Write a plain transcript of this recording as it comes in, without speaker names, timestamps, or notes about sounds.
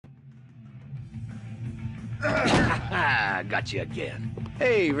Got you again.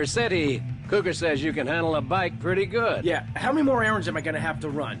 Hey, Vercetti. Cougar says you can handle a bike pretty good. Yeah, how many more errands am I gonna have to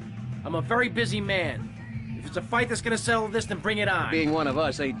run? I'm a very busy man. If it's a fight that's gonna settle this, then bring it on. Being one of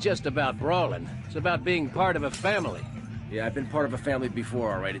us ain't just about brawling. It's about being part of a family. Yeah, I've been part of a family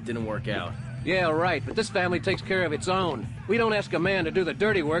before, alright? It didn't work out. Yeah, right, but this family takes care of its own. We don't ask a man to do the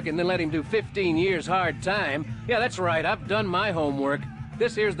dirty work and then let him do 15 years hard time. Yeah, that's right, I've done my homework.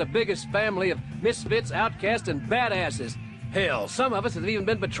 This here's the biggest family of misfits, outcasts, and badasses. Hell, some of us have even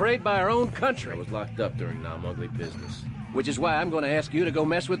been betrayed by our own country. I was locked up during non-ugly business. Which is why I'm gonna ask you to go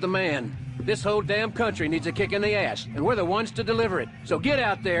mess with the man. This whole damn country needs a kick in the ass, and we're the ones to deliver it. So get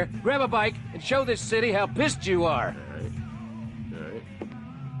out there, grab a bike, and show this city how pissed you are. Alright.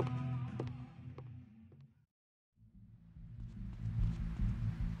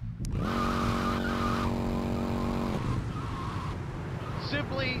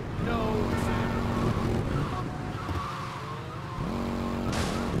 Simply no.